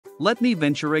Let me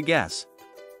venture a guess.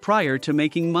 Prior to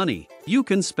making money, you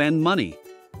can spend money.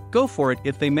 Go for it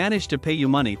if they manage to pay you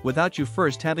money without you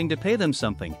first having to pay them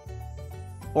something.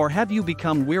 Or have you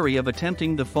become weary of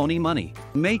attempting the phony money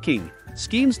making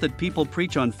schemes that people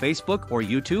preach on Facebook or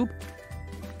YouTube?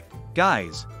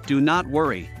 Guys, do not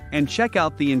worry, and check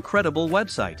out the incredible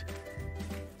website.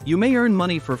 You may earn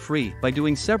money for free by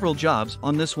doing several jobs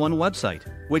on this one website,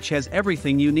 which has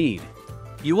everything you need.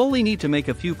 You only need to make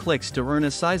a few clicks to earn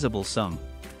a sizable sum.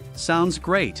 Sounds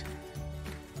great.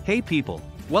 Hey people,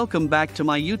 welcome back to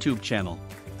my YouTube channel.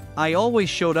 I always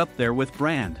showed up there with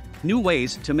brand new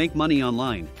ways to make money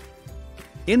online.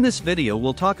 In this video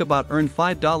we'll talk about earn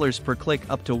 $5 per click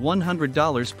up to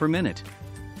 $100 per minute.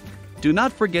 Do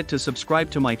not forget to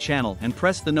subscribe to my channel and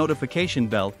press the notification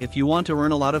bell if you want to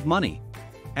earn a lot of money.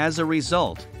 As a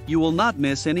result, you will not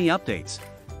miss any updates.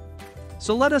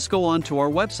 So let us go on to our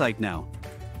website now.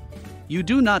 You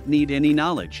do not need any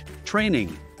knowledge,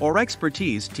 training, or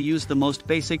expertise to use the most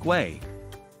basic way.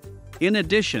 In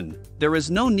addition, there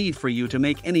is no need for you to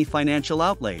make any financial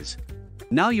outlays.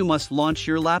 Now you must launch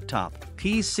your laptop,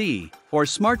 PC, or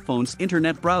smartphone's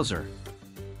internet browser.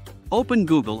 Open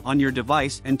Google on your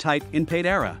device and type in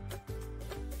Paidera.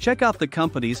 Check out the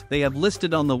companies they have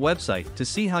listed on the website to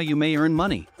see how you may earn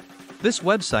money. This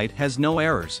website has no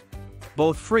errors.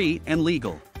 Both free and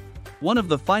legal. One of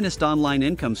the finest online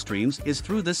income streams is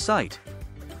through this site.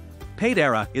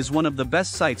 Paidera is one of the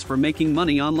best sites for making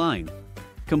money online.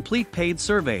 Complete paid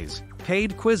surveys,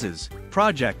 paid quizzes,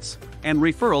 projects, and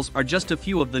referrals are just a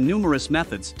few of the numerous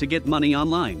methods to get money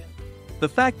online. The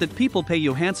fact that people pay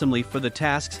you handsomely for the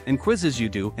tasks and quizzes you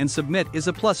do and submit is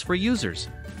a plus for users.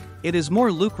 It is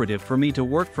more lucrative for me to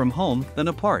work from home than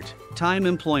a part-time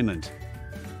employment.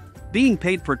 Being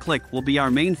paid per click will be our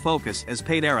main focus as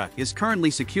Paidera is currently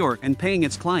secure and paying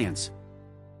its clients.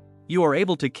 You are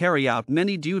able to carry out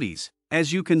many duties,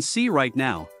 as you can see right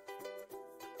now.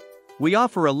 We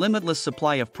offer a limitless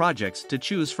supply of projects to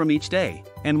choose from each day,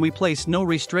 and we place no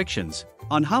restrictions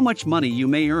on how much money you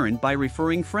may earn by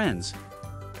referring friends.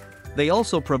 They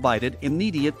also provided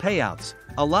immediate payouts,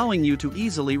 allowing you to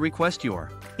easily request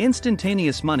your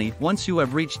instantaneous money once you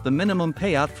have reached the minimum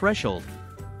payout threshold.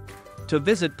 To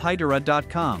visit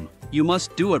Paidera.com, you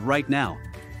must do it right now.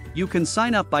 You can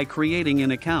sign up by creating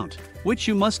an account, which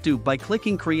you must do by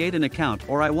clicking Create an Account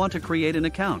or I want to create an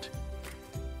account.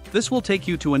 This will take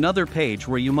you to another page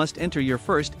where you must enter your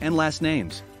first and last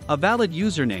names, a valid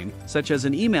username, such as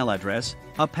an email address,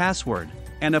 a password,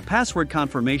 and a password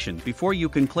confirmation before you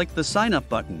can click the Sign Up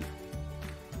button.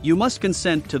 You must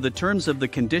consent to the terms of the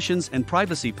conditions and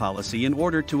privacy policy in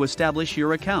order to establish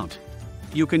your account.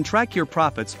 You can track your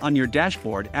profits on your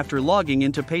dashboard after logging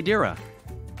into Paidera.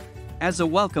 As a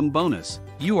welcome bonus,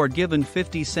 you are given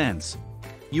 50 cents.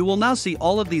 You will now see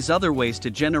all of these other ways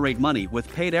to generate money with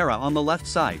Paidera on the left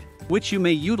side, which you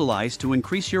may utilize to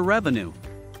increase your revenue.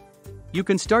 You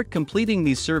can start completing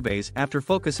these surveys after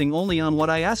focusing only on what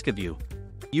I ask of you.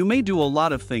 You may do a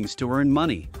lot of things to earn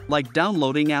money, like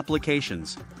downloading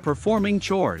applications, performing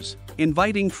chores,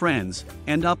 inviting friends,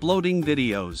 and uploading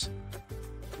videos.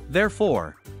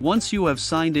 Therefore, once you have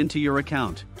signed into your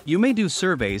account, you may do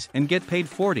surveys and get paid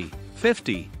 40,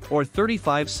 50, or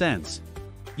 35 cents.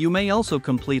 You may also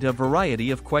complete a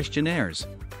variety of questionnaires.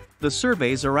 The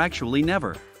surveys are actually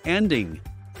never ending.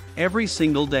 Every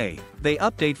single day, they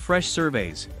update fresh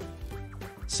surveys.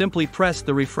 Simply press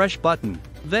the refresh button,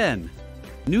 then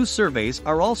new surveys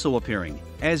are also appearing,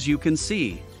 as you can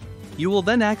see. You will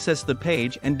then access the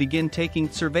page and begin taking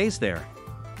surveys there.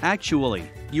 Actually,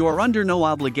 you are under no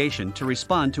obligation to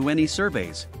respond to any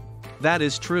surveys. That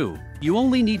is true, you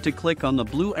only need to click on the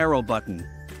blue arrow button.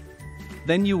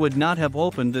 Then you would not have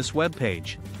opened this web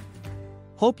page.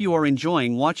 Hope you are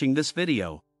enjoying watching this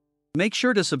video. Make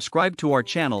sure to subscribe to our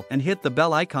channel and hit the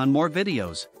bell icon more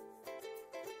videos.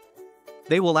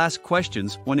 They will ask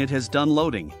questions when it has done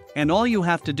loading, and all you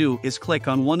have to do is click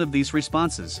on one of these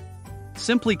responses.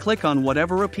 Simply click on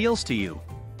whatever appeals to you.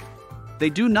 They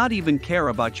do not even care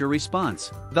about your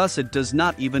response, thus it does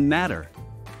not even matter.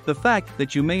 The fact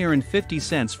that you may earn 50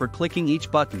 cents for clicking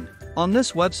each button on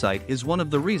this website is one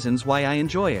of the reasons why I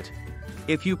enjoy it.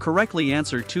 If you correctly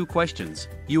answer 2 questions,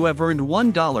 you have earned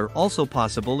 $1. Also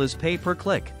possible is pay per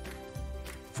click.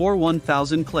 For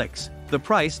 1,000 clicks, the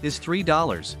price is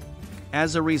 $3.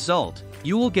 As a result,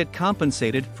 you will get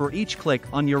compensated for each click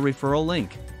on your referral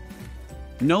link.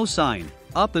 No sign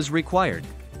up is required.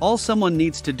 All someone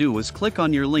needs to do is click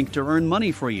on your link to earn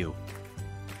money for you.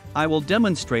 I will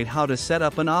demonstrate how to set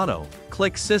up an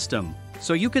auto-click system,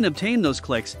 so you can obtain those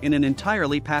clicks in an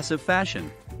entirely passive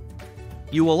fashion.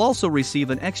 You will also receive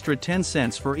an extra 10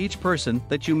 cents for each person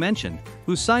that you mention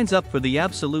who signs up for the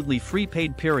absolutely free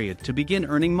paid period to begin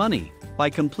earning money by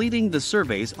completing the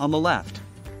surveys on the left.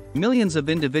 Millions of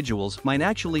individuals might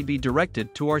actually be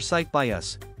directed to our site by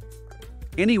us.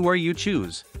 Anywhere you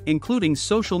choose, including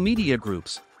social media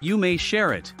groups, you may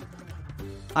share it.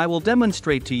 I will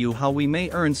demonstrate to you how we may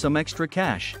earn some extra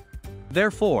cash.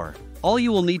 Therefore, all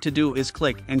you will need to do is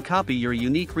click and copy your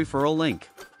unique referral link.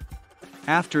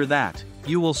 After that,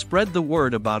 you will spread the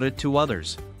word about it to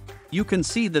others. You can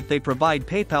see that they provide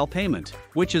PayPal payment,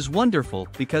 which is wonderful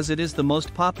because it is the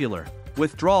most popular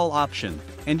withdrawal option,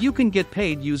 and you can get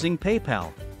paid using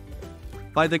PayPal.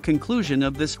 By the conclusion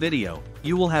of this video,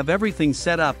 you will have everything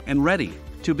set up and ready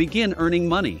to begin earning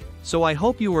money, so I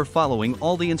hope you are following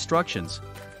all the instructions.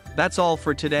 That's all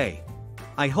for today.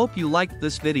 I hope you liked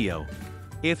this video.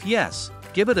 If yes,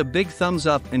 give it a big thumbs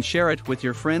up and share it with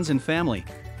your friends and family.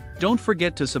 Don't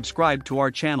forget to subscribe to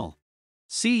our channel.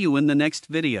 See you in the next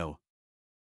video.